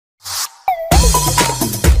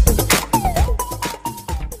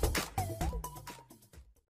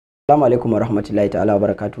Assalamu alaikum warahmatullahi ta'ala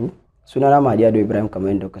wabarakatuh. Sunana Mahdy Ibrahim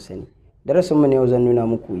kamar yadda kuka sani. Darasin mu ne yau zan nuna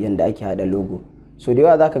muku yanda ake hada logo. So da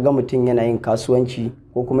yawa zaka ga mutum yana yin kasuwanci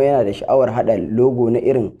ko kuma yana da sha'awar hada logo na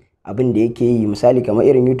irin abin da yake yi. Misali kamar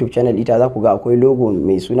irin YouTube channel ita za ku ga akwai logo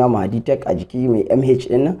mai suna Mahdy Tech a jiki mai MH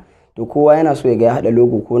din nan. To kowa yana so ya ga ya hada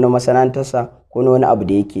logo ko na masana'antarsa ko na wani abu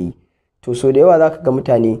da yake yi. To so da yawa zaka ga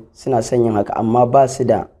mutane suna son yin haka amma ba su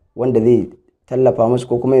da wanda zai tallafa musu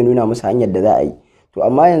ko kuma ya nuna musu hanyar da za a yi. To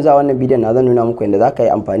amma yanzu a wannan bidiyon na zan nuna muku yadda za ka yi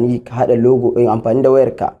amfani ka hada logo amfani da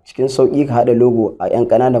wayarka cikin sauki ka hada logo a yan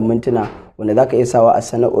kananan mintuna wanda za ka iya sawa a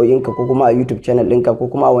sana'o'inka ko kuma a YouTube channel ɗinka ko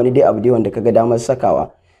kuma a wani dai abu dai wanda ka ga damar sakawa.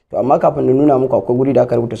 To amma kafin na nuna muku akwai guri da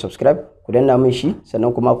aka rubuta subscribe, ku danna min shi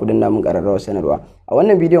sannan kuma ku danna min ƙararrawar sanarwa. A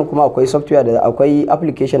wannan bidiyon kuma akwai software da akwai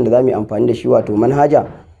application da za mu yi amfani da shi wato manhaja.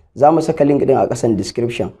 Za mu saka link din a ƙasan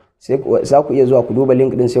description, sai za ku iya zuwa ku duba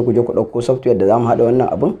link din sai ku je ku ɗauko software da za mu haɗa wannan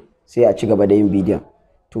abin sai a ci gaba da yin bidiyon.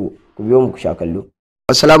 To ku biyo mu ku sha kallo.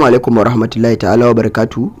 Assalamu alaikum wa rahmatullahi ta'ala wa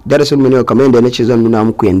barakatuh. Darasin mu ne kamar yadda nace zan nuna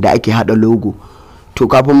muku yanda ake hada logo. To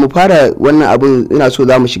kafin mu fara wannan abin ina so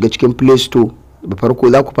za mu shiga cikin Play Store. Da farko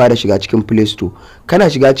za ku fara shiga cikin Play Store. Kana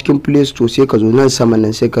shiga cikin Play Store sai ka zo nan saman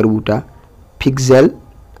nan sai ka rubuta Pixel,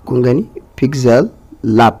 kun gani?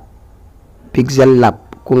 Pixellab. Pixellab,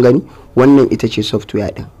 kun gani? Wannan ita ce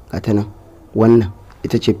software din. Gata nan. Wannan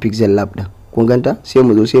ita ce Pixellab din. Kun ganta? Sai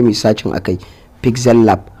mu zo sai mu searching akai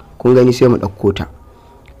Pixellab. Kun gani sai mu dauko ta.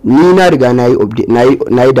 Ni na riga na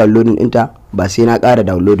yi downloading ɗinta ba sai na ƙara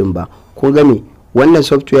downloading ba. Kun gani wannan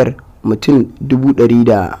software mutum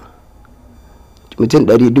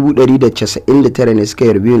 199 ne suka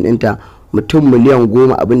yi reviewing ɗinta, mutum miliyan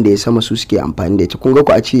 10 abin da ya sama su suke amfani da ita. Kun ga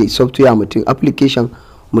ku a ce software mutum application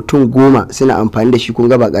mutum 10 suna amfani da shi, kun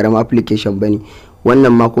ga ba ƙaramin application bane.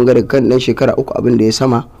 Wannan ma kun ga daga kan dan shekara 3 abin da ya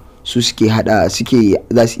sama su suke hada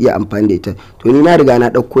za su iya amfani da ita. To ni na riga na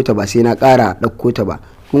dauko ta ba sai na ƙara dauko ta ba.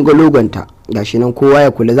 Kun ga logon ta gashi nan, kowa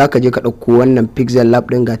ya kula. Zaka je ka dauko wannan Pixellab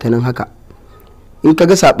din gata nan haka. In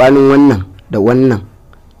kaga sabanin wannan da wannan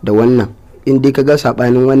da wannan, in dai kaga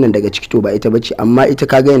sabanin wannan daga ciki to ba ita bace, amma ita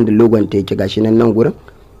kaga yanda logon ta yake gashi nan gurin.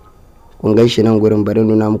 Kun ga shi nan gurin, bari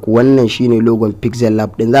nuna muku. Wannan shine logon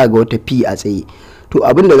Pixellab din, za ga wata P a tsaye. To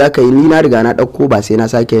abin da zaka yi, ni na riga na dauko ba sai na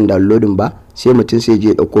sake yin downloading ba, sai mutum sai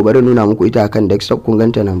je dauko. Bari nuna muku ita akan desktop. Kun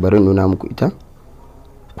ganta nan, bari nuna muku ita.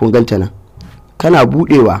 Kun ganta nan, kana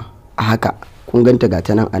budewa a haka. Kun ganta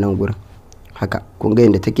gata nan a nan gurin haka. Kun ga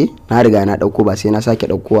yadda take, na riga na dauko ba sai na sake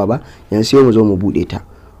daukowa ba. Yanzu sai mu zo mu bude ta.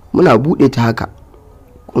 Muna bude ta haka,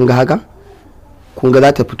 kun ga haka, kun ga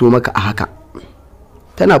za ta fito maka a haka.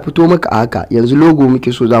 Tana fito maka a haka. Yanzu logo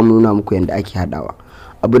muke so za mu nuna muku yadda ake hadawa.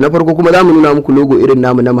 Abu na farko kuma za mu nuna muku logo irin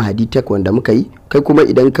namu na Mahdy Tech wanda muka yi. Kai kuma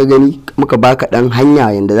idan ka gani muka baka dan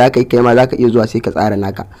hanya yanda za ka yi, kai ma za ka iya zuwa sai ka tsara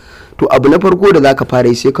naka. To abu na farko da za ka fara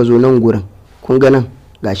yi sai ka zo nan gurin. Kun ga nan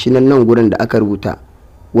gashi nan gurin da aka rubuta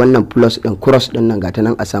wannan plus din, cross din nan gata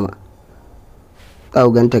nan a sama. Za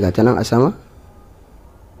ku ganta gata nan a sama.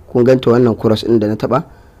 Kun ganta wannan cross din da na taba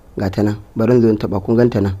gata nan. Bari zo in taba. Kun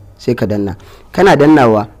ganta nan, sai ka danna. Kana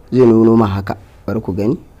dannawa zai nuno ma haka. Bari ku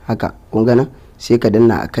gani haka. Kun ga nan sai ka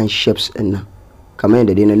danna akan shapes din nan kamar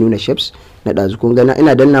yadda dai na nuna shapes na dazu. Kun gana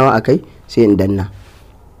ina dannawa akai sai in danna.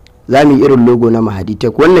 Za mu yi irin logo na Mahdy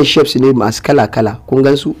Tech. Wannan shapes ne masu kala kala, kun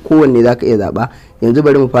gan su, kowanne zaka iya zaba. Yanzu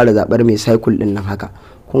bari mu fara zabar mai cycle din nan haka.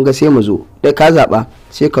 Kun ga sai mu zo dai ka zaba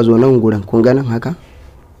sai ka zo nan gurin. Kun ga nan haka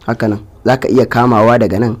haka nan zaka iya kamawa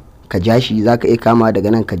daga nan ka jashi, zaka iya kamawa daga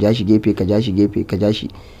nan ka jashi gefe, ka jashi gefe, ka jashi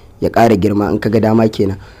ya ƙara girma in kaga dama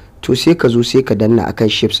kenan. To sai ka zo sai ka danna akan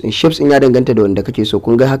shapes in. Shapes in ya danganta da wanda kake so.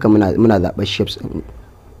 Kun ga haka muna zaɓar shapes din.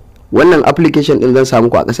 Wannan application din zan samu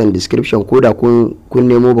ku a ƙasan description, ko da kun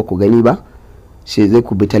nemo ba ku gani ba sai zai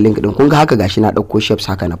ku bi ta link din. Kun ga haka gashi na ɗauko shapes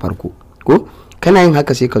haka na farko ko. Kana yin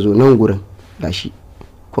haka sai ka zo nan gurin gashi.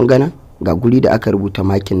 Kun ga nan ga guri da aka rubuta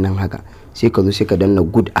makin nan haka, sai ka zo sai ka danna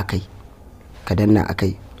good akai, ka danna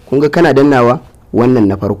akai. Kun ga kana dannawa wannan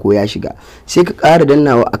na farko ya shiga, sai ka ƙara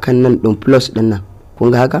dannawa akan nan din plus din nan. Kun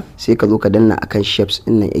ga haka sai ka zo ka danna akan shapes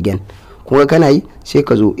din nan again. Kun ga kana yi sai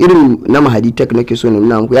ka zo irin na Mahdy Tech nake so na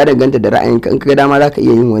nuna muku, ya danganta da ra'ayinka. In ka ga dama zaka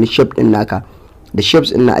iya yin wani shape din naka da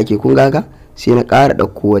shapes din nan ake. Kun ga haka sai na ƙara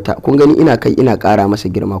dauko wata. Kun gani ina kai ina ƙara masa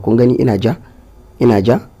girma. Kun gani ina ja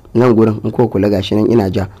nan gurin. In ko kula gashi nan ina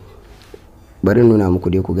ja. Bari nuna muku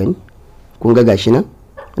dai ku gani. Kun ga gashi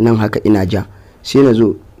nan haka ina ja, sai na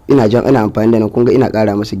zo ina jan ana amfani da nan. Kun ga ina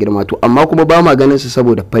ƙara masa girma. To amma kuma ba ma ganin su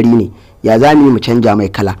saboda fari ne. Ya za mu canja mai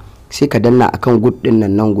kala? Sai ka danna akan good din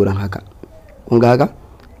nan gurin haka. Kun ga haka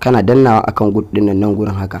kana dannawa akan good din nan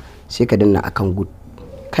gurin haka, sai ka danna akan good.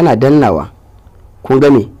 Kana dannawa kun ga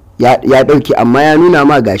me ya dauke, amma ya nuna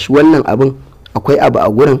ma gashi wannan abin akwai abu a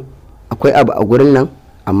gurin akwai abu a gurin nan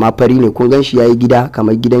amma fari ne, kun gan shi yayi gida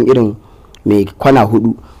kamar gidan irin mai kwana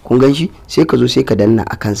 4, kun gan shi, sai ka zo sai ka danna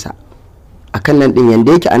a kansa, akan nan din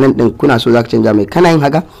yanda yake a nan din kuna so zaka canja mai, kana yin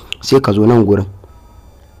haka sai ka zo nan gurin,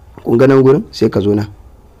 kun ga nan gurin, sai ka zo nan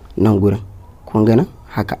gurin, kun ga nan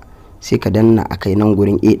haka, sai ka danna akai nan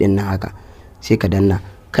gurin A din nan haka, sai ka danna,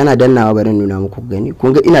 kana dannawa bari nuna muku gani,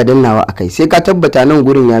 kun ga ina dannawa akai, sai ka tabbata nan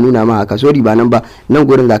gurin ya nuna ma haka, sorry ba nan ba, nan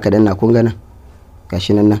gurin zaka danna, kun ga nan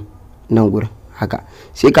gashi nan gurin haka,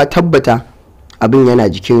 sai ka tabbata abin yana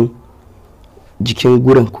jikin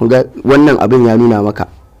gurin, kun ga wannan abin ya nuna maka,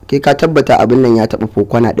 kai ka tabbata abin nan ya taba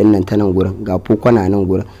fokwana din nan ta nan gurin, ga fokwana nan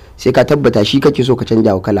gurin, sai ka tabbata shi kake so ka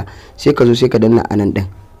canja wa kala, sai ka zo sai ka danna anan din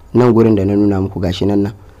nan gurin da na nuna muku gashi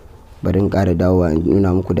nan bari in ƙara dawowa in nuna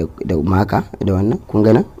muku da maka da wannan, kun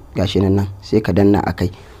ga nan gashi nan sai ka danna akai,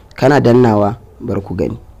 kana dannawa bar ku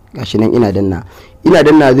gani gashi nan ina danna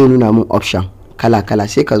zai nuna mun option kala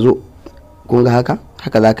sai ka zo, kun ga haka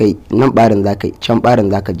zaka yi, nan barin zaka yi, can barin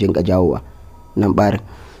zaka jinka jawowa, nan barin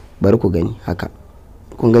bari ku gani haka,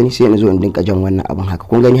 kun gani sai in zo in dinka jan wannan abin haka,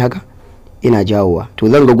 kun gani haka ina jawowa, to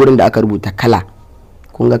zan ga gurin da aka rubuta kala,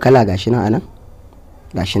 kun ga kala gashi nan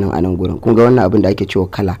anan gurin, kun ga wannan abin da ake cewa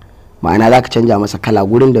kala, ma'ana zaka canja masa kala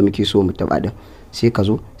gurin da muke so mu taba din, sai ka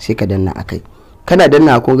zo sai ka danna akai, kana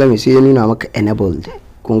danna kun ga me sai ya nuna maka enabled,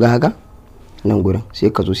 kun ga haka nan gurin, sai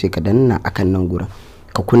ka zo sai ka danna akan nan gurin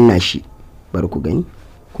ka kunna shi, bari ku gani,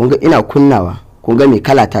 kun ga ina kunnawa, kun ga me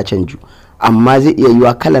kala ta canju, amma zai iya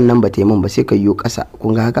yiwa kalan nan ba ta yi min ba, sai ka yiwo kasa,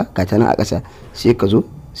 kun ga haka ga ta nan a kasa, sai ka zo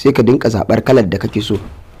sai ka dinka zabar kalar da kake so,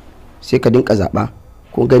 sai ka dinka zaba,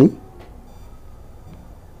 kun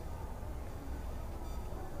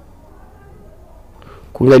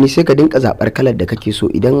gani sai ka dinka zabar kalar da kake so,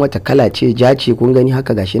 idan wata kala ce ja ce, kun gani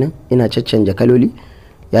haka gashi nan ina caccanja kaloli,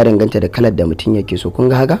 ya danganta da kalar da mutum yake so, kun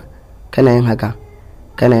ga haka kana yin haka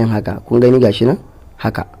kun gani gashi nan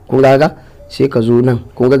haka, kun ga haka sai ka zo nan,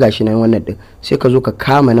 kun ga gashi nan wannan din, sai ka zo ka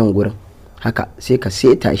kama nan gurin haka, sai ka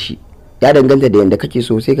seta shi, ya danganta da yanda kake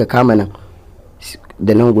so, sai ka kama nan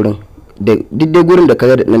da nan gurin, da diddai gurin da ka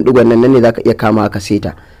ga nan digon nan ne zaka iya kama ka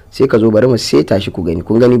seta, sai ka zo bari mu seta shi ku gani,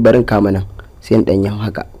 kun gani barin kama nan sai in danyen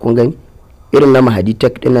haka, kun gani irin na Mahdy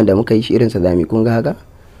tech din nan da muka yi shi irin sa zami, kun ga haka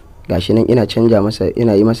gashi nan ina canja masa,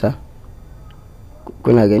 ina yi masa,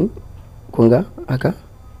 kuna gani kun ga haka,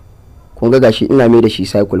 kun ga gashi ina mai da shi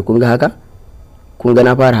cycle, kun ga haka, kun ga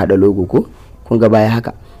na fara hada logo ko, kun ga baya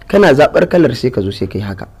haka, kana zabar kalar sai ka zo sai kai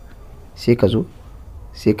haka, sai ka zo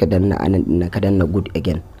sai ka danna anan din ka danna good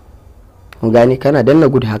again, kun gane kana danna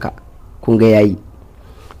good haka, kun ga yayi.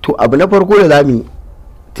 To abu na farko da zamu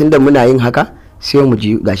tunda muna yin haka, sai mu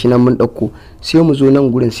je gashi nan mun dauko, sai mu zo nan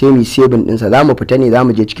gurin sai mu saving din sa, zamu fita ne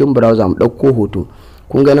zamu je cikin browser mu dauko hoto,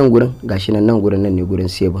 kun ga nan gurin gashi nan gurin nan ne gurin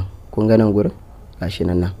saving, kun ga nan gurin gashi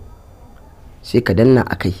nan sai ka danna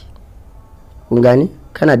akai, kun gane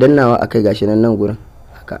kana dannawa akai gashi nan gurin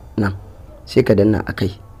haka nan, sai ka danna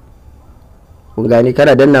akai, kun gane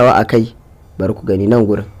kana dannawa akai, bari ku gani nan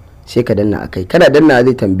gurin sai ka danna akai, kana dannawa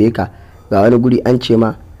zai tambaye ka ga wani guri an ce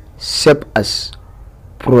ma save as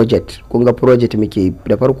project, kun ga project muke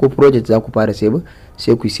da farko, project za ku fara save,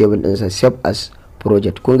 sai ku save din sa save as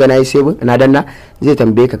project, kun ga nayi save na danna, zai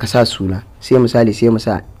tambaye ka sa suna, sai misali sai mu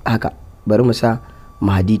sa haka, bari mu sa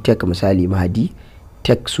Mahdy tech misali, Mahdy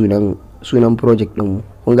tech sunan project din mu,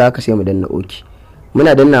 kun ga haka sai mu danna okay,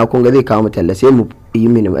 muna danna kun ga zai kawo mu talla, sai mu yi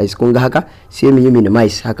minimize, kun ga haka sai mu yi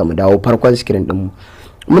minimize haka, mu dawo farkon screen din mu,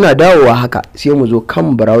 muna dawowa haka sai mu zo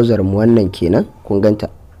kan browser mu wannan kenan, kun ganta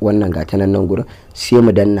wannan gata nan gurin, sai mu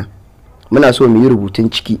danna, muna so mu yi rubutun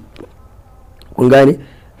ciki, kun gane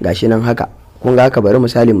gashi nan haka, kun ga haka bari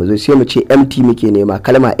misali mu zo sai mu ce empty muke nema,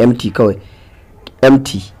 kalma empty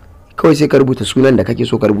kawai sai ka rubuta sunan da kake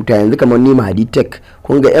so ka rubuta, yanzu kamar ni Mahdy tech,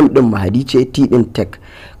 kun ga M din Mahdy ce, T din tech,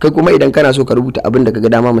 kai kuma idan kana so ka rubuta abin da kaga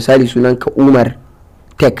dama, misali sunan ka Umar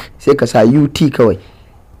tech, sai ka sa UT kawai,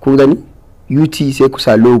 kun gani UT sai ku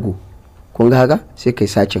sa logo, kun ga haka sai kai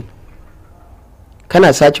sacin, kana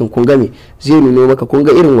sacin kun ga me zai nuno maka, kun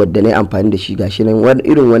ga irin wadda ne amfani da shi gashi nan,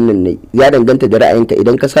 irin wannan ne ya danganta da ra'ayinka,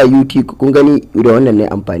 idan ka sa UT kun gani da wannan ne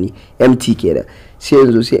amfani, MT kenan, sai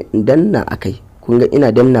yanzu sai in danna akai, kun ga ina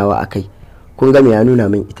dannawa akai, kun ga me ya nuna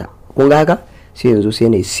min ita, kun ga haka sai yanzu sai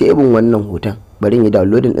ne saving wannan hoton, bari in yi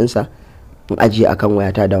downloading din sa in ajiye akan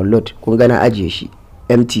wayata, download, kun ga na ajiye shi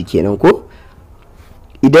MT kenan ko.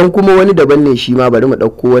 Idan kuma wani daban ne shi ma, bari mu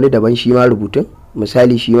dauko wani daban shi ma rubutun,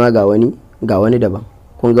 misali shi ma ga wani daban,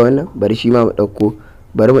 kun ga wannan, bari shi ma mu dauko,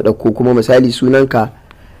 bari mu dauko kuma misali sunanka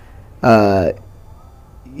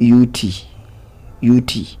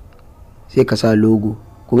UT sai ka sa logo,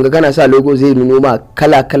 kun ga kana sa logo zai nuno ma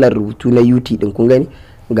kalar rubutu na UT din, kun gani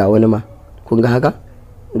ga wani ma kun ga haka,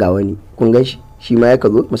 ga wani kun gan shi ma ya ka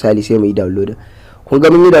zo misali sai mu yi downloading. kun ga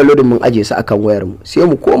mun yi downloading mun aje su akan wayar mu, sai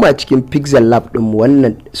mu koma cikin pixellab din mu,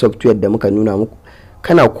 wannan software da muka nuna muku.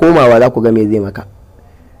 kana komawa za ku ga me zai maka,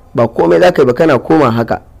 ba komai za ka yi ba, kana koma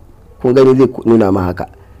haka kun gani zai nuna ma haka.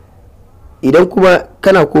 idan kuma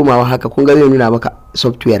kana komawa haka kun ga zai nuna maka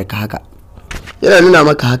software ka haka, yana nuna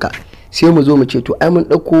maka haka. sai mu zo mu ce to ai mun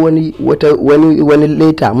dauko wani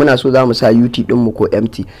leta muna so za mu sa ut din mu ko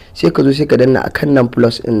mt, sai ka zo sai ka danna akan nan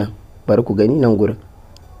plus din nan, bari ku gani nan gurin,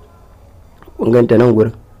 kun ganta nan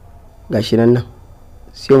gurin gashi nan.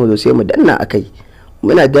 sai mu zo sai mu danna akai,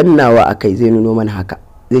 muna dannawa akai zai nuno mana haka,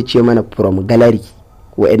 zai ce mana from gallery.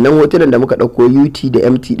 wa'annan hotunan da muka dauko ut da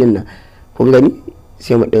mt din nan kun gani,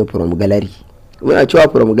 sai mu ɗaya from gallery. muna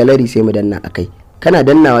cewa from gallery sai mu danna akai, kana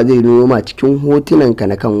dannawa zai nuno ma cikin hotunan ka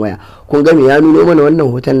na kan waya. kun ga me ya nuno mana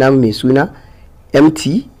wannan hoton namu mai suna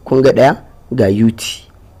mt, kun ga daya ga ut,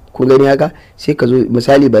 kun gani haka. sai ka zo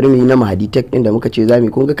misali bari mu yi na Mahdy tech din da muka ce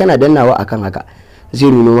zamu, kun ga kana dannawa akan haka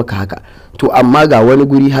zai nuno maka haka. to amma ga wani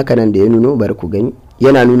guri haka nan da ya nuno, bari ku gani,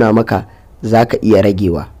 yana nuna maka zaka iya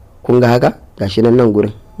ragewa. kun ga haka gashi nan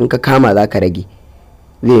gurin, in ka kama zaka rage,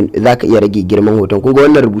 za ka iya rage girman hoton. kun ga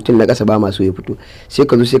wannan rubutun na ƙasa ba masu ya fito, sai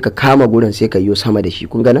ka zo sai ka kama gurin sai ka yi sama da shi.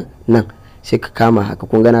 kun ga nan sai ka kama haka,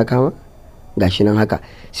 kun ga na kama gashi nan haka.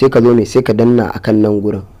 sai ka zo ne sai ka danna akan nan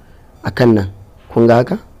gurin, akan nan kun ga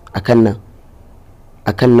haka,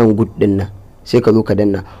 akan nan gud din nan sai ka zo ka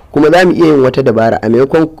danna. kuma za mu iya yin wata dabara a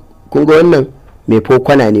maimakon, kun ga wannan mai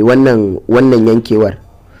fokwana ne, wannan yankewar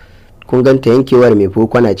kun ganta, yankewar mai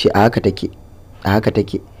fokwana ce, a haka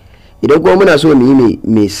take. idan kuma muna so mu yi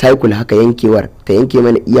mai cycle haka, yankewar ta yanke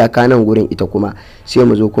mana iyaka nan gurin, ita kuma sai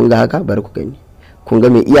mu zo kun ga haka, bari ku gani, kun ga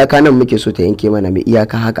mai iyaka nan muke so ta yanke mana, mai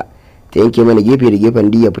iyaka haka ta yanke mana gefe da gefen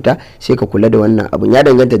ya fita. sai ka kula da wannan abun, ya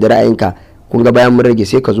danganta da ra'ayinka. kun ga bayan mun rage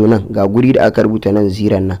sai ka zo nan ga guri da aka rubuta nan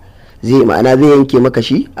ziran nan, ma'ana zai yanke maka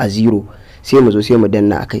shi a zero. sai mu zo sai mu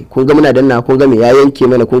danna akai, kun ga muna danna, kun ga me ya yanke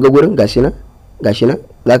mana, kun ga gurin gashi nan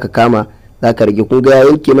zaka kama zaka rage, kun ga ya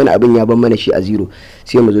yanke mana abin ya ban mana shi a zero.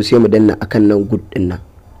 sai mu zo sai mu danna akan nan good din nan,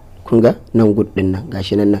 kun ga nan good din nan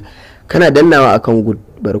gashi nan. kana dannawa akan good,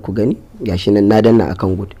 bari ku gani gashi nan na danna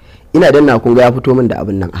akan good, ina danna kun ga ya fito min da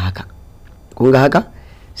abin nan a haka. kun ga haka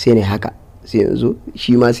sai ne haka, sai yanzu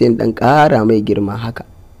shi ma sai dan kara mai girma haka.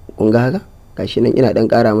 kun ga haka gashi nan ina dan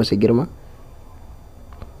kara masa girma.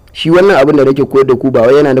 shi wannan abin da nake koyar da ku ba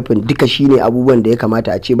wai yana nufin duka shine abubuwan da ya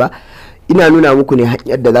kamata a ce ba, ina nuna muku ne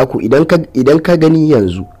hanyar da za ku, idan ka gani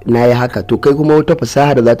yanzu na yi haka, to kai kuma wata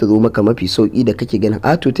fasaha da za ta zo maka mafi sauki da kake ganin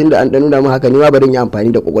to tun da an dan nuna mu haka, ni ma bari in yi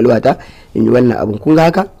amfani da kwakwalwa ta in yi wannan abin. kun ga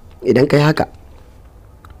haka, idan kai haka,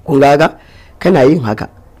 kun ga haka, kana yin haka,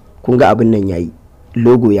 kun ga abin nan yayi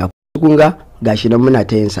logo ya, kun ga gashi nan muna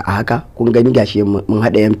ta yin sa a haka. kun gani gashi mun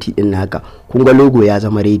hada MT din na haka, kun ga logo ya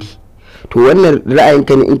zama ready. to wannan ra'ayin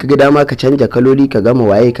ka ne, in ka ga dama ka canja kaloli, ka gama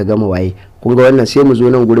waye. kun ga wannan sai mu zo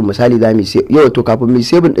nan gurin, misali za mu yau, to kafin mu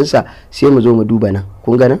saving din sa sai mu zo mu duba nan.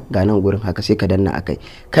 kun ga nan ga nan gurin haka, sai ka danna akai,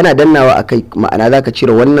 kana dannawa akai ma'ana zaka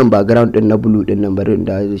cire wannan background din na blue din nan, bari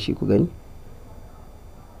da shi ku gani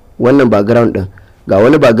wannan background din, ga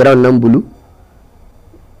wani background nan blue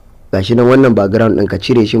gashi nan, wannan background din ka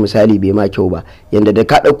cire shi misali bai ma kyau ba, yanda da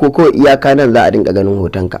ka dauko kawai iyaka nan za a dinga ganin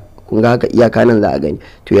hotonka. kun ga haka iyaka nan za a gani.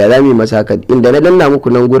 to ya zamu yi masa haka, inda na danna muku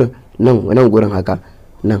nan gurin, nan gurin haka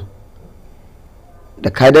nan, da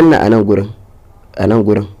ka danna a nan gurin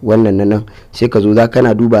wannan nan sai ka zo za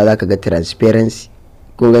kana duba za ka ga transparency.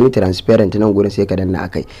 kun gani transparent nan gurin, sai ka danna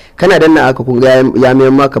akai, kana danna aka kun ga ya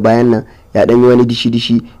mayan maka bayan nan ya dan yi wani dishi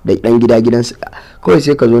da dan gidansu. kawai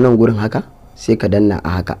sai ka zo nan gurin haka, sai ka danna a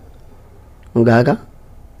haka. kun ga haka,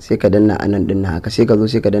 sai ka danna a nan din haka, sai ka zo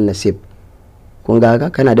sai ka danna save. kun ga haka,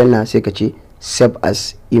 kana danna sai ka ce save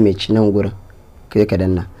as image nan gurin, sai ka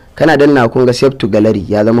danna, kana danna kun ga save to gallery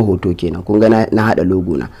ya zama hoto kenan. kun ga na hada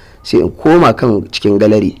logo na, sai in koma kan cikin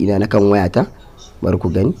gallery ina na kan wayata, bari ku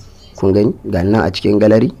gani, kun gani ga nan a cikin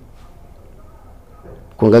gallery,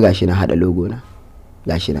 kun ga gashi na hada logo na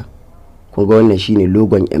gashi nan. kun ga wannan shine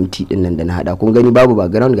logon MT din nan da na hada, kun gani babu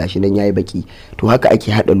background gashi nan yayi baki. to haka ake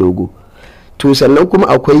hada logo. to sannan kuma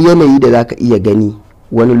akwai yanayi da zaka iya gani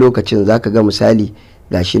wani lokacin, zaka ga misali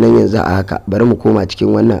gashi nan yanzu a haka, bari mu koma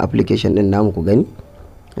cikin wannan application din namu ku gani.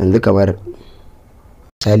 yanzu kamar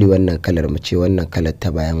misali wannan kalar, mu ce wannan kalar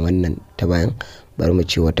ta bayan, wannan ta bayan, bari mu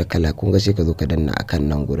ce wata kala. kun ga sai ka zo ka danna akan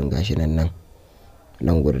nan gurin gashi nan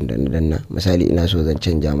gurin da na danna, misali ina so zan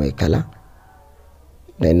canja mai kala,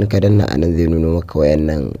 da in ka danna anan zai nuno maka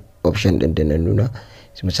wayannan option din da na nuna.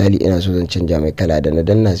 misali ina so zan canja mai kala, da na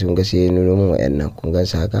danna sai kun ga sai ya nuno min wayannan, kun ga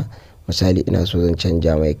haka. misali ina so zan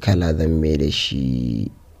canja mai kala, zan mai da shi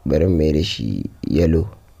bari mai da shi yellow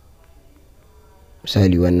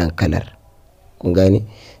misali, wannan kalar kun gane.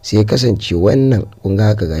 sai kasance wannan kun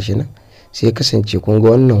ga haka gashi nan, sai kasance kun ga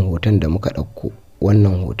wannan hoton da muka ɗauko,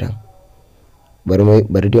 wannan hoton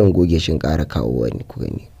bari da goge shi ƙara kawo wani ku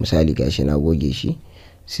gani. misali gashi na goge shi,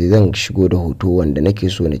 sai zan shigo da hoto wanda nake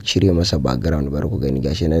so na cire masa background. bari ku gani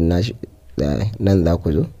gashi nan nan za ku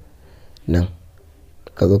zo nan,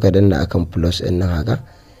 ka zo ka danna akan plus din nan haka,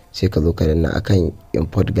 sai ka zo ka danna akan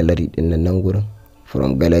import gallery din nan gurin,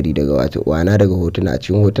 from gallery daga daga hotuna. a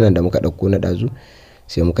cikin hotunan da muka ɗauko na ɗazu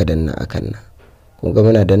sai muka danna akan nan. kun ga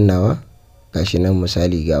muna dannawa gashi nan,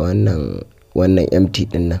 misali ga wannan empty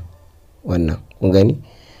din nan, wannan kun gani.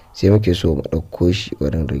 sai muke so mu ɗauko shi,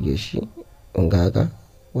 wurin rage shi kun ga haka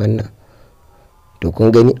wannan. to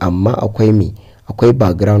kun gani amma akwai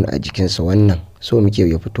background a jikinsa. wannan so muke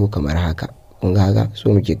ya fito kamar haka kun ga haka. so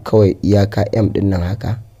muke kawai iyaka m din nan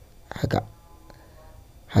haka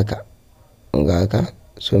kun ga haka.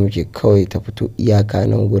 so muke kawai ta fito iyaka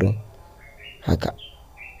nan gurin haka.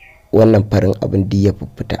 wannan farin abin da ya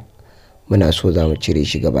fita muna so za mu cire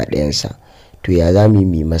shi gaba ɗayansa. to ya za mu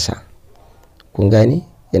yi masa, kun gane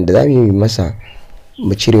yadda za mu yi masa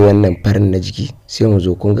mu cire wannan farin na jiki. sai mu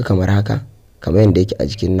zo kun ga kamar haka, kamar yadda yake a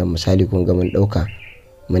jikin nan. misali kun ga mun ɗauka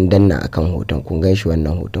mun danna akan hoton, kun gan shi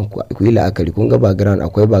wannan hoton. ku yi la'akari kun ga background,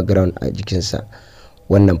 akwai background a jikinsa.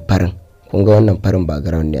 wannan farin kun ga wannan farin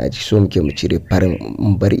background ne a jiki. so muke mu cire farin,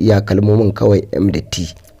 mun bar iya kalmomin kawai m da t.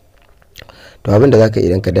 to abinda zaka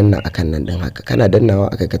idan ka danna akan nan din haka, kana dannawa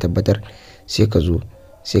akai ka tabbatar, sai ka zo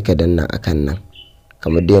sai ka danna akan nan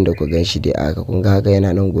kamar da yanda ku gan shi dai aka. kun ga haka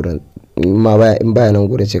yana nan gurin. in baya nan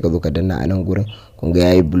gurin sai ka zo ka danna a nan gurin. kun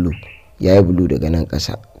ga yayi blue daga nan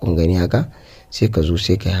ƙasa kun gani haka. sai ka zo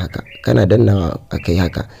sai kai haka, kana dannawa akai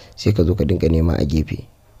haka, sai ka zo ka dinga nema a gefe.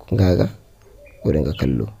 kun ga haka, ku dinga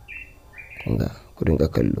kallo, kun ga ku dinga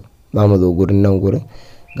kallo. ba mu zo gurin nan gurin,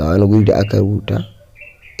 ga wani guri da aka rubuta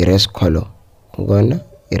erase color. kun ga wannan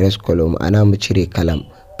erase color, ma'ana mu cire kalar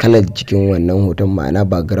jikin wannan hoton, ma'ana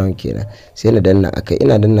background kenan. sai na danna akai,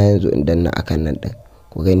 ina danna yanzu in danna akan nan din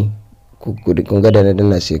ku gani. kun ga da na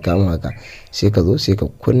danna sai ka mu haka, sai ka zo sai ka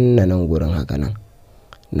kunna nan gurin haka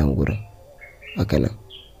nan gurin haka nan.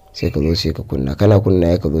 sai ka zo sai ka kunna, kana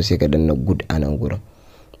kunna ya ka zo sai ka danna good a nan gurin.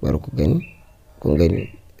 bari ku gani,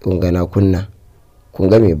 kun ga na kunna. kun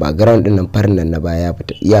ga me background din nan farin nan na baya ya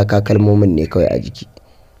fita, iyaka kalmomin ne kawai a jiki.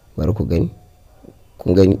 bari ku gani,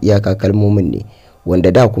 kun gani iyaka kalmomin ne,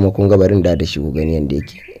 wanda da kuma kun ga barin da shi ku gani yanda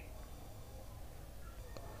yake.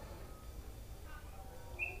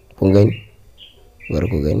 kun gani, bari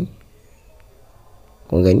ku gani,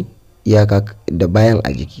 kun gani iyaka da bayan a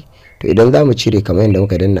jiki. to idan za mu cire kamar yadda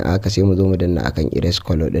muka danna haka, sai mu zo mu danna akan erase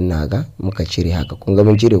color din na haka, muka cire haka. kun ga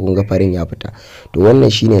mun cire, kun ga farin ya fita. to wannan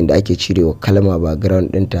shine yadda ake cirewa kalma background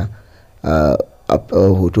dinta,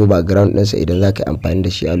 hoto background ɗinsa idan za ka yi amfani da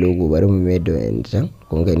shi a logo. bari mu mayar da wancan,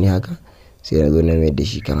 kun gani haka. sai na zo na mayar da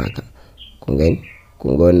shi kan haka. kun gani,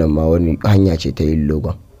 kun ga wannan ma wani hanya ce ta yin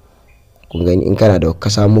logon. kun gani in kana da ka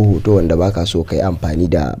samu hoto wanda baka so ka yi amfani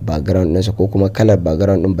da background ɗinsa, ko kuma kalar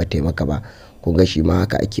background ɗin ba taimaka ba, kun ga shi ma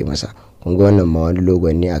haka ake masa. kun ga wannan ma wani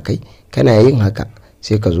logon ne akai. kana yin haka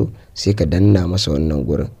sai ka zo sai ka danna masa wannan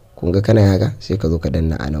gurin. kun ga kana haka sai ka zo ka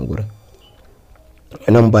danna a nan gurin.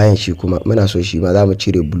 nan bayan shi kuma muna so shi ma za mu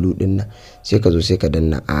cire blue din nan, sai ka zo sai ka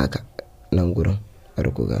danna a haka nan gurin. har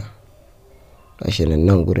ku ga gashi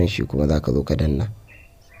nan gurin shi kuma za ka zo ka danna,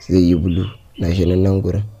 zai yi blue. gashi nan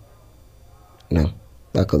gurin nan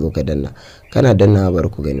za ka zo ka danna, kana dannawa. bar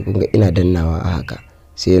ku gani, kun ga ina dannawa a haka,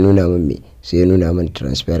 sai ya nuna min me, sai ya nuna min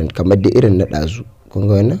transparent kamar da irin na ɗazu. kun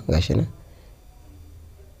ga wannan gashi nan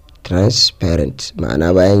transparent,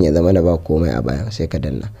 ma'ana bayan ya zama na ba komai a bayan. sai ka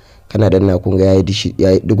danna, kana danna kun ga yayi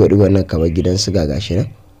digo nan kamar gidan siga gashi nan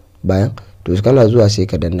bayan. to kana zuwa sai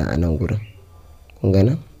ka danna a nan gurin. kun ga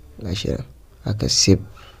nan gashi nan haka, save.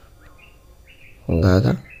 kun ga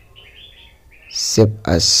haka save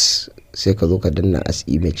as, sai ka zo ka danna as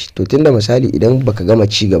image. to tunda misali idan baka gama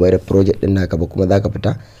ci gaba da project din naka ba, kuma zaka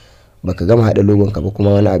fita baka gama hada logon ka ba,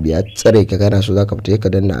 kuma wani abu ya tsare ka kana so zaka fita, sai ka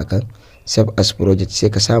danna akan save as project, sai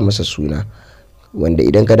ka sa masa suna wanda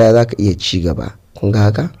idan ka da zaka iya ci gaba. kun ga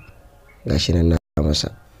haka gashi nan na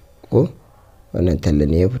masa, ko wannan talla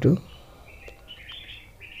ne ya fito.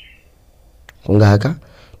 kun ga haka.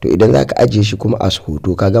 to idan zaka ajiye shi kuma as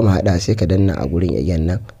hoto ka gama hada, sai ka danna a gurin yayin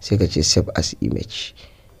nan, sai ka ce save as image.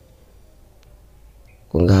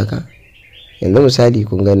 kun ga haka. yanzu misali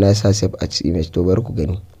kun ga na sa save as image. to bari ku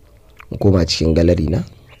gani, in koma cikin gallery na.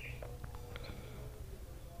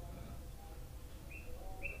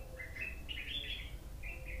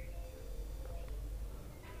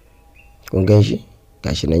 kun gan shi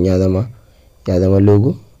gashi nan ya zama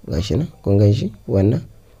logo gashi nan kun gan shi wannan,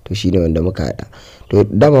 to shine wanda muka hada. To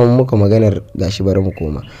dama mun muka maganar gashi, bari mu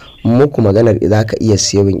koma muku maganar za ka iya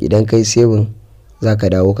saving. idan kai saving za ka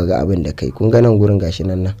dawo ka ga abin da kai. kun ga nan gurin gashi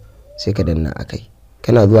nan sai ka danna akai,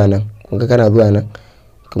 kana zuwa nan kun ga kana zuwa nan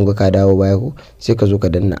kun ga ka dawo baya ko, sai ka zo ka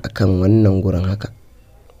danna akan wannan gurin haka.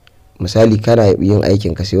 misali kana yin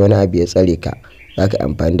aikin ka sai wani abu ya tsare ka, za ka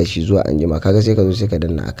amfani da shi zuwa anjima, kaga sai ka zo sai ka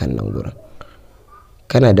danna akan nan gurin.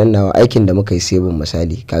 kana dannawa aikin da muka yi saving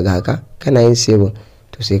misali, kaga haka kana yin saving,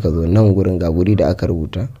 to sai ka zo nan gurin ga guri da aka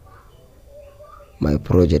rubuta my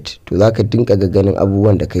project, to za ka dinka ganin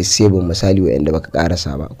abubuwan da kai saving misali wa'anda baka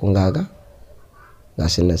karasa ba. kun ga haka ga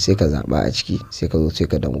nan sai ka zaba a ciki, sai ka zo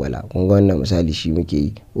sai ka dangwala. kun ga wannan misali shi muke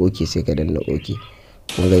yi, okay sai ka danna okay.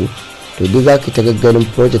 kun gani, to duk za ka ta ganin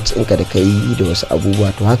project ɗinka da ka yi da wasu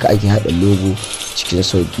abubuwa. to haka ake haɗa logo cikin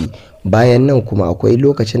sauki. bayan nan kuma akwai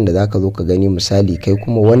lokacin da za ka zo ka gani misali kai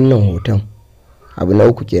kuma wannan hoton, abu na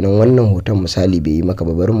uku kenan, wannan hoton misali bai yi maka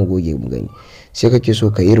ba, bari mu goge mu gani. sai kake so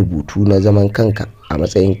ka yi rubutu na zaman kanka a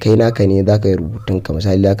matsayin kai naka ne, za ka yi rubutun ka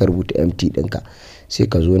misali za ka rubuta mt ɗinka, sai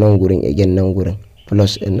ka zo nan gurin again, nan gurin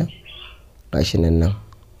plus ɗin nan gashi nan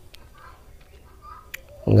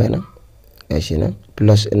gana gashi nan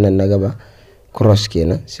plus ɗin nan na gaba cross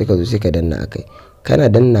kenan, sai ka zo sai ka danna akai. kana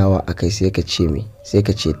dannawa akai sai ka ce me, sai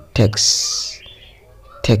ka ce text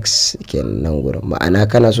kenan nan gurin. ma'ana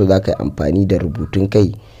kana so za ka yi amfani da rubutun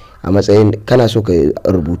kai a matsayin kana so ka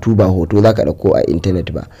rubutu ba hoto za ka dauko a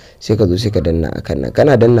internet ba, sai ka zo sai ka danna akan nan.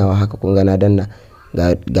 kana dannawa haka kun ga na danna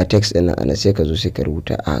ga text ɗin nan ana, sai ka zo sai ka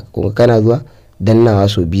rubuta a kun ga kana zuwa dannawa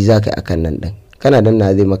so bi za ka yi akan nan din, kana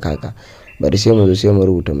danna zai maka haka. bari sai mu zo sai mu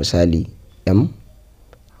rubuta misali mt.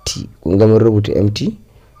 kun ga mun rubuta mt,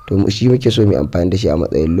 to shi muke so mu amfani da shi a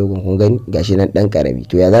matsayin logo. kun gani gashi nan dan karami,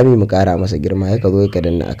 to ya za mu kara masa girma, sai ka zo ka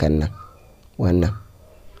danna akan nan wannan,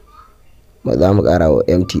 ba za mu kara wa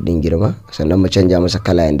mt din girma, sannan mu canja masa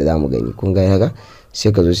kala yanda za mu gani. kun ga haka sai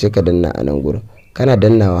ka zo sai ka danna a nan gurin, kana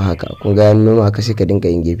dannawa haka kun ga noma haka, sai ka dinka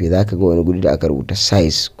yin gefe, za ka ga wani guri da aka rubuta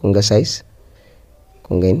size. kun ga size,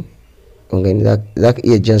 kun gani za ka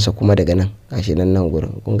iya jansa kuma daga nan gashi nan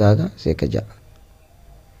gurin. kun ga haka sai ka ja,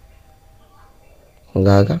 kun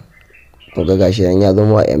ga haka kun ga gashi nan ya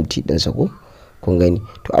zama wa mt ɗinsa ko. kun gani,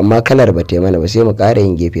 to amma kalar ba ta yi mana ba, sai mu ƙara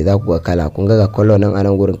yin gefe, za ku ga kala. kun ga color nan a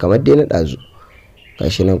nan gurin kamar dai na ɗazu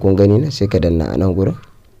gashi nan kun gani na, sai ka danna a nan gurin,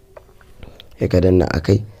 sai ka danna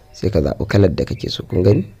akai, sai ka zaɓi kalar da kake so. kun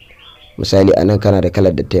gani misali a nan kana da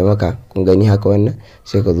kalar da ta yi maka, kun gani haka wannan,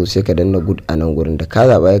 sai ka zo sai ka danna good a nan gurin, da ka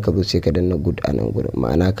zaɓa ka zo sai ka danna good a nan gurin,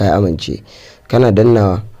 ma'ana ka amince. kana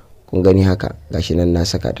dannawa kun gani haka gashi nan na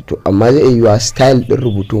saka ta. to amma zai iya yiwa style din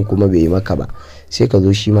rubutun kuma bai yi maka ba, sai ka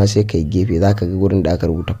zo shi ma sai ka yi gefe, za ka ga gurin da aka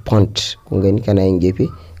rubuta font. kun gani kana yin gefe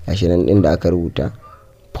gashi nan din da aka rubuta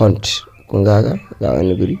font. kun ga haka ga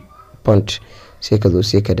wani guri font, sai ka zo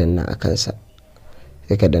sai ka danna a kansa,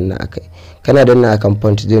 sai ka danna akai. kana danna akan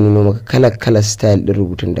font zai nuna maka kala style din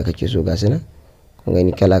rubutun da kake so ga su nan. kun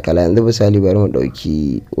gani kala yanzu misali bari mu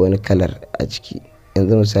dauki wani kalar a ciki,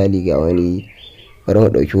 yanzu misali ga wani, bari mu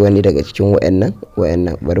dauki wani daga cikin wayannan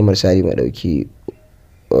bari mu misali mu dauki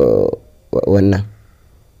wannan,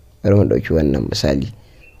 bari mu dauki wannan misali,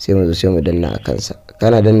 sai mu zo sai mu danna a kansa.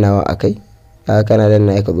 kana dannawa akai, kana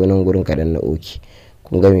danna ka zo nan gurin ka danna okay.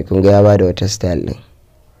 kun ga me, kun ga ya bada wata style din.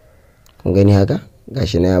 kun gani haka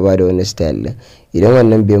gashi na ya bada wani style din. idan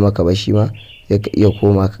wannan bai maka ba shi ma sai ka iya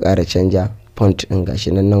koma ka ƙara canja font din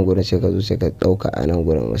gashi nan gurin, sai ka zo sai ka dauka a nan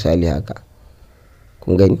gurin misali haka.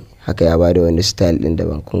 kun gani haka ya bada wani style din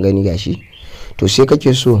daban. kun gani gashi, to sai kake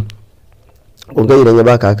so kun ga idan ya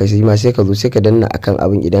baka haka sai ma sai ka zo sai ka danna akan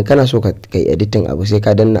abin. idan kana so ka kai editing abu sai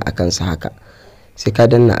ka danna akan sa haka, sai ka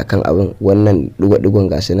danna akan abin. wannan digon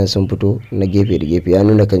gasu nan sun fito na gefe da gefe, ya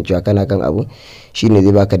nuna kan cewa kana kan abu, shine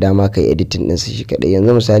zai baka dama kai editing din sa shi kadai.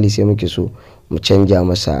 yanzu misali sai muke so mu canja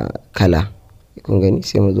masa kala, kun gani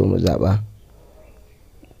sai mu zo mu zaba,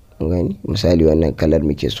 kun gani misali wannan kalar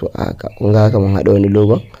muke so a haka. kun ga haka mun hada wani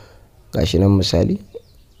logo gashi nan misali,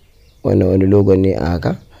 wannan wani logo ne a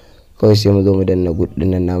haka. kawai sai mu zo mu danna good din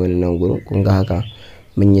nan namu nan gurin. kun ga haka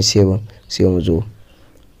mun yi save, sai mu zo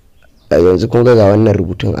yanzu kun ga wannan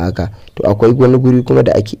rubutun a haka. to akwai wani guri kuma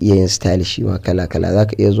da ake iya yin style shi ma kala za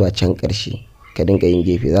ka iya zuwa can karshe ka dinka yin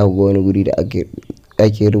gefe, za ku ga wani guri da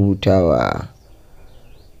ake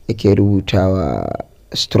rubutawa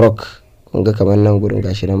stroke. kun ga kamar nan gurin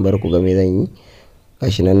gashi nan, bar ku ga me zan yi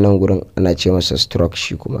gashi nan gurin ana ce masa stroke.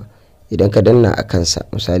 shi kuma idan ka danna a kansa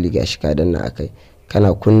misali gashi ka danna akai,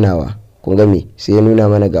 kana kunnawa kun ga me, sai ya nuna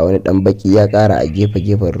mana ga wani dan baki ya kara a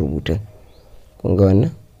gefen rubutun. kun ga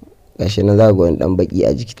wannan gashi nan za ga wani dan baki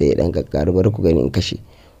a jiki ta yi dan kakkaru. Bari ku gani in kashe,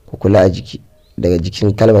 ku kula a jiki, daga jikin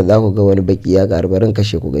kalmar za ku ga wani baki ya karu. Bari in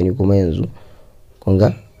kashe ku gani kuma yanzu kun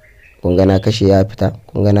ga na kashe ya fita,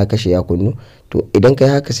 kun ga na kashe ya kunnu. To idan kai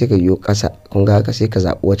haka sai ka yi kasa, kun ga haka sai ka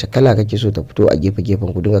zaɓi wace kala kake so ta fito a gefe gefen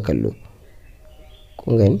ku dinga kallo.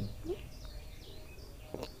 Kun gani,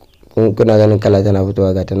 kuna ganin kala tana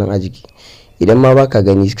fitowa ga ta nan a jiki. Idan ma baka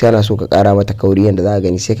gani kana so ka kara mata kauri yanda za ka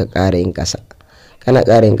gani sai ka kara yin kasa. Kana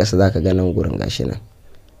kara yin kasa za ka ga nan gurin gashi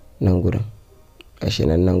nan gurin gashi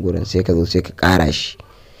nan gurin sai ka zo sai ka kara shi.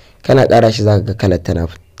 Kana kara shi za ka ga kalar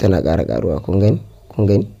tana kara karuwa. Kun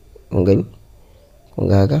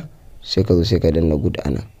ga haka sai ka zo sai ka danna good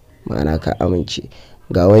anan, ma'ana ka amince.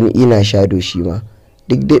 Ga wani ina shadow shi ma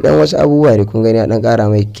duk dai dan wasu abubuwa ne. kun gani a dan kara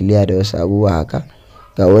mai clear da wasu abubuwa haka.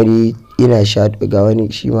 Ga wani ina shadow, ga wani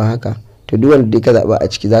shi ma haka. To duk wanda dai ka zaba a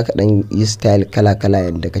ciki zaka dan yi style kala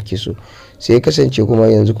yanda kake so. Sai kasance kuma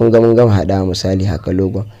yanzu kun ga mun gama hada misali haka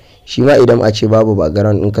logo. Shi ma idan a ce babu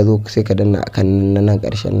background in ka zo sai ka danna akan nan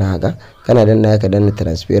karshen na haka, kana danna ka danna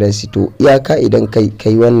transparency. To iyaka idan kai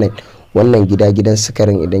wannan gidan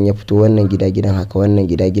sukarin idan ya fito, wannan gidan haka, wannan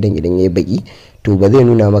gidan idan yayi baki, to ba zai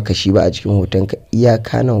nuna maka shi ba a cikin hoton ka.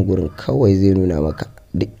 Iyaka nan gurin kawai zai nuna maka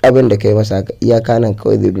duk abin da kai masa haka, iyaka nan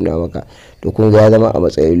kawai zai nuna maka. To kun ga ya zama a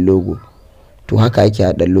matsayin logo. To haka ake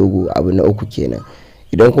hada logo. Abu na uku kenan.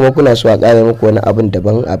 Idan kuma kuna so a ƙara muku wani abun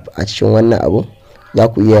daban a cikin wannan abu, za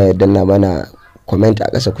ku iya danna mana comment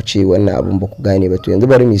a ƙasa ku ce wannan abun ba ku gane ba. To yanzu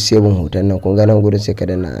bari mu save hoton nan. kun ga nan gurin sai ka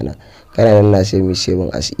danna ana, kana danna sai mu save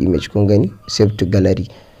as image. kun gani save to gallery.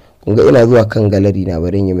 kun ga ina zuwa kan gallery na,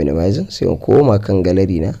 bari in yi minimizing sai in koma kan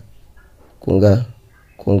gallery na. kun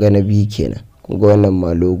ga na biyu kenan. kun ga wannan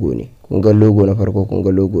ma logo ne. kun ga logo na farko, kun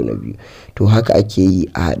ga logo na biyu. To haka ake yi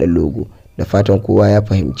a hada logo. Da fatan kowa ya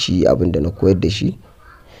fahimci abin da na koyar da shi.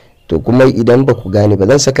 To kuma idan ba ku gane ba,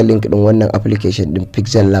 zan saka link din wannan application din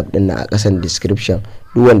pixellab din na a kasan description.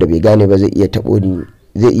 Duk wanda bai gane ba zai iya tabo ni,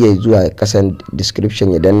 zai iya zuwa kasan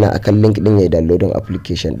description ya danna akan link din ya downloading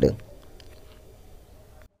application din.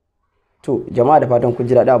 To jama'a, da fatan kun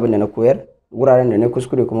ji daɗin abin da na koyar. Wuraren da na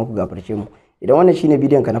kuskure kuma ku gafarce mu. Idan wannan shine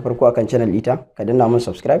bidiyon ka na farko akan channel ita, ka danna mun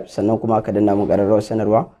subscribe, sannan kuma ka danna mun ƙararrawar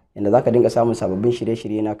sanarwa, yanda zaka dinga samun sababbin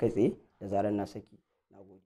shirye-shirye na kai tsaye da zarar na saki.